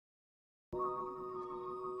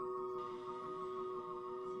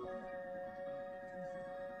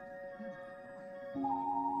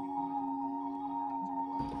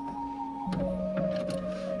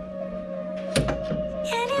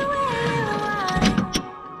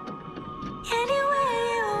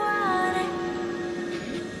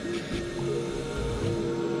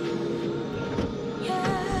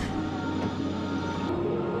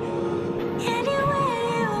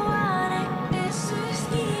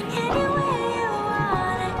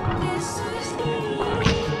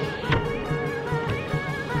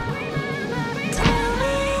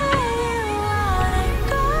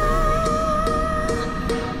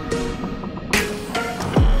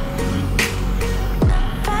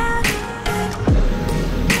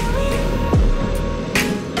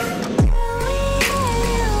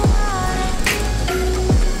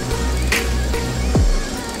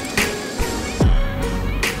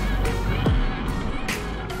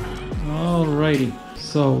Alrighty,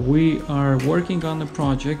 so we are working on the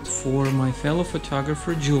project for my fellow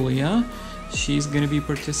photographer Julia. She's going to be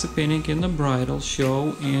participating in the bridal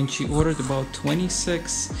show, and she ordered about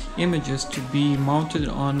 26 images to be mounted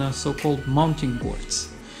on so-called mounting boards.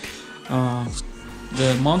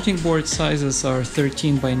 The mounting board sizes are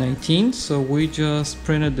 13 by 19, so we just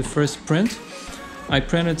printed the first print. I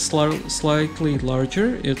printed slightly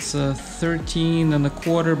larger. It's 13 and a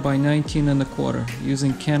quarter by 19 and a quarter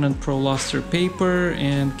using Canon Pro Luster paper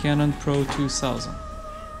and Canon Pro 2000.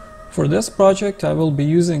 For this project I will be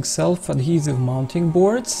using self-adhesive mounting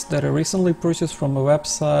boards that I recently purchased from a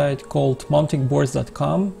website called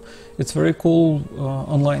mountingboards.com. It's a very cool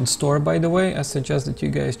online store, by the way. I suggest that you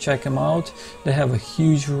guys check them out. They have a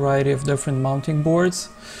huge variety of different mounting boards.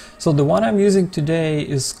 So the one I'm using today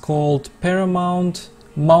is called Paramount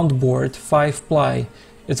Mount Board 5-ply.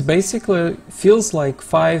 It basically feels like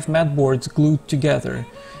 5 mat boards glued together.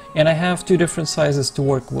 And I have 2 different sizes to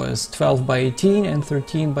work with, 12 by 18 and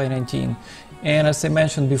 13 by 19. And as I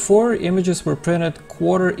mentioned before, images were printed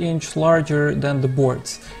 1/4 inch larger than the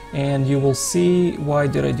boards. And you will see why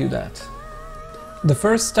did I do that. The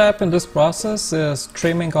first step in this process is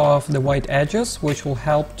trimming off the white edges, which will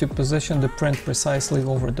help to position the print precisely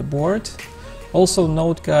over the board. Also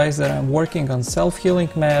note, guys, that I'm working on self-healing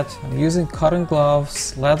mat. I'm using cotton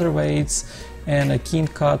gloves, leather weights, and a keen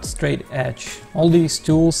cut straight edge. All these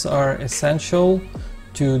tools are essential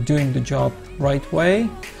to doing the job right way.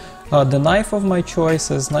 The knife of my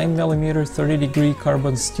choice is 9mm 30°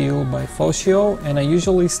 carbon steel by Foshio, and I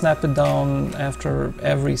usually snap it down after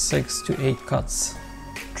every 6 to 8 cuts.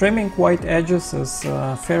 Trimming white edges is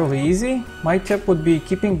fairly easy. My tip would be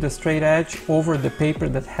keeping the straight edge over the paper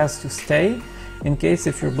that has to stay, in case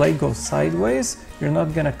if your blade goes sideways, you're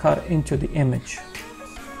not gonna cut into the image.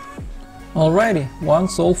 Alrighty,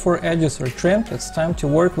 once all 4 edges are trimmed, it's time to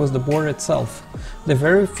work with the board itself. The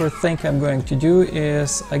very first thing I'm going to do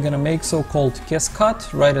is I'm gonna make so-called kiss cut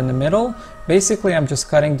right in the middle. Basically, I'm just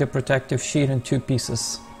cutting the protective sheet in 2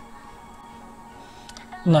 pieces.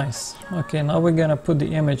 Nice. Okay, now we're gonna put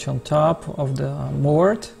the image on top of the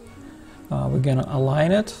board. We're gonna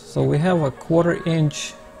align it. So we have a 1/4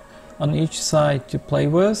 inch on each side to play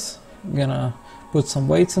with. I'm gonna put some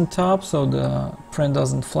weights on top so the print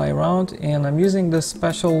doesn't fly around, and I'm using this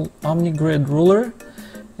special OmniGrid ruler.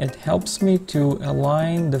 It helps me to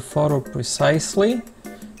align the photo precisely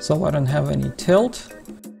so I don't have any tilt.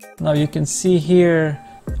 Now you can see here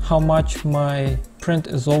how much my print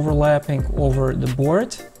is overlapping over the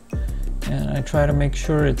board, and I try to make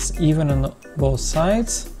sure it's even on both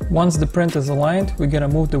sides. Once the print is aligned, we're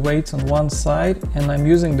gonna move the weights on one side, and I'm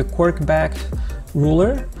using the cork-backed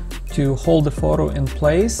ruler to hold the photo in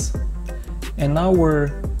place. And now we're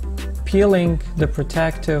peeling the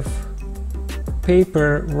protective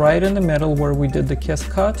paper right in the middle where we did the kiss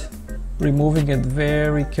cut, removing it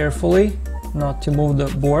very carefully not to move the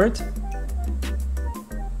board.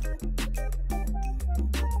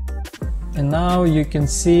 And now you can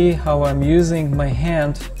see how I'm using my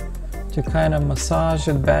hand to kind of massage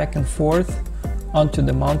it back and forth onto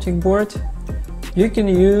the mounting board. You can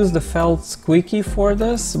use the felt squeaky for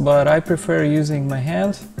this, but I prefer using my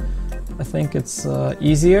hand. I think it's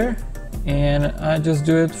easier, and I just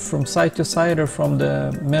do it from side to side or from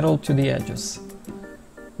the middle to the edges.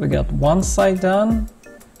 We got one side done.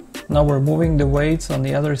 Now we're moving the weights on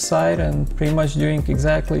the other side and pretty much doing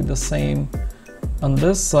exactly the same on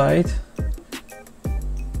this side.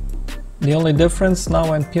 The only difference,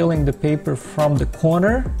 now I'm peeling the paper from the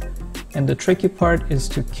corner, and the tricky part is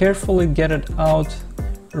to carefully get it out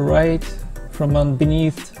right from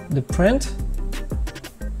underneath the print.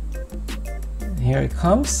 Here it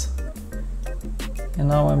comes. And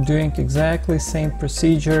now I'm doing exactly the same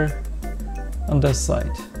procedure on this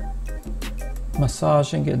side.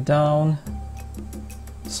 Massaging it down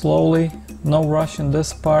slowly, no rush in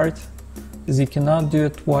this part, as you cannot do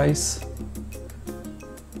it twice.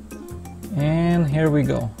 And here we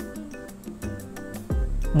go.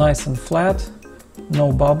 Nice and flat,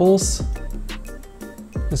 no bubbles.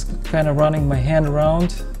 Just kind of running my hand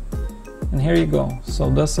around, and here you go. So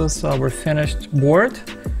this is our finished board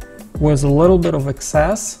with a little bit of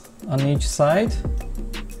excess on each side.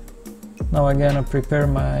 Now I'm gonna prepare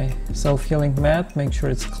my self-healing mat, make sure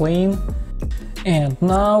it's clean. And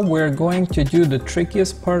now we're going to do the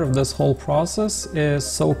trickiest part of this whole process, is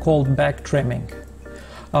so-called back trimming.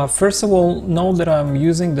 First of all, know that I'm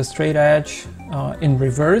using the straight edge in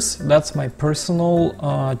reverse. That's my personal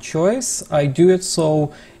choice. I do it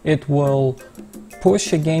so it will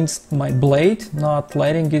push against my blade, not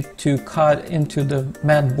letting it to cut into the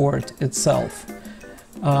mat board itself.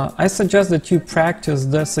 I suggest that you practice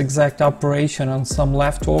this exact operation on some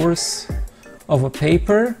leftovers of a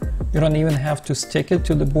paper. You don't even have to stick it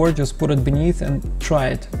to the board, just put it beneath and try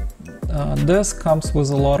it. This comes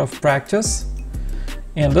with a lot of practice.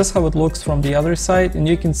 And this is how it looks from the other side, and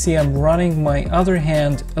you can see I'm running my other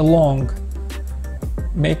hand along,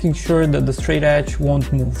 making sure that the straight edge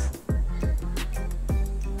won't move.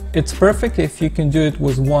 It's perfect if you can do it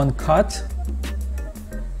with one cut.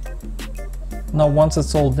 Now once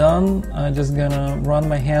it's all done, I'm just gonna run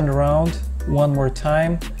my hand around one more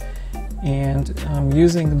time, and I'm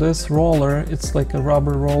using this roller, it's like a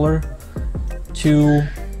rubber roller, to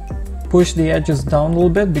push the edges down a little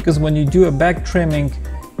bit, because when you do a back trimming,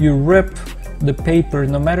 you rip the paper.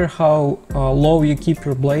 No matter how low you keep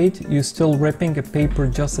your blade, you're still ripping a paper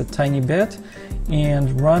just a tiny bit,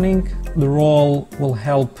 and running the roll will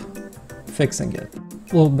help fixing it.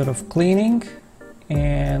 A little bit of cleaning,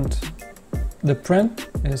 and the print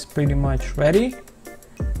is pretty much ready.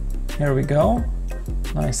 Here we go,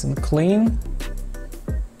 nice and clean.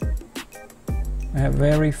 I have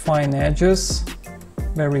very fine edges,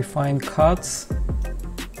 very fine cuts.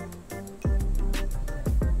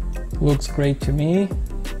 Looks great to me.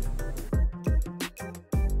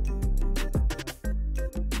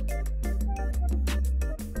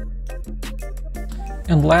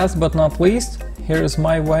 And last but not least, here is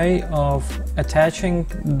my way of attaching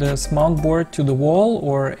this mount board to the wall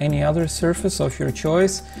or any other surface of your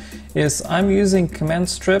choice. Is I'm using cement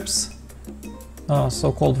strips,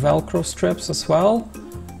 so-called Velcro strips as well.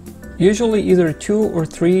 Usually either 2 or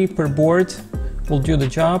 3 per board will do the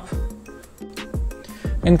job.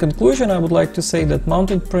 In conclusion, I would like to say that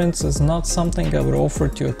mounted prints is not something I would offer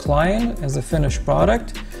to a client as a finished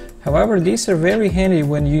product. However, these are very handy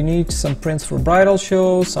when you need some prints for bridal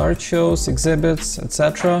shows, art shows, exhibits,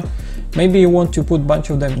 etc. Maybe you want to put a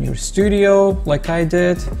bunch of them in your studio, like I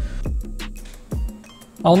did.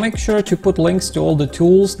 I'll make sure to put links to all the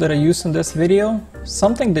tools that I use in this video,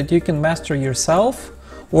 something that you can master yourself,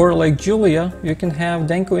 or like Julia, you can have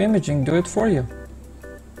Denko Imaging do it for you.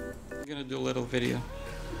 I'm gonna do a little video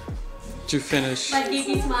to finish. My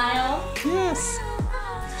geeky smile. Yes!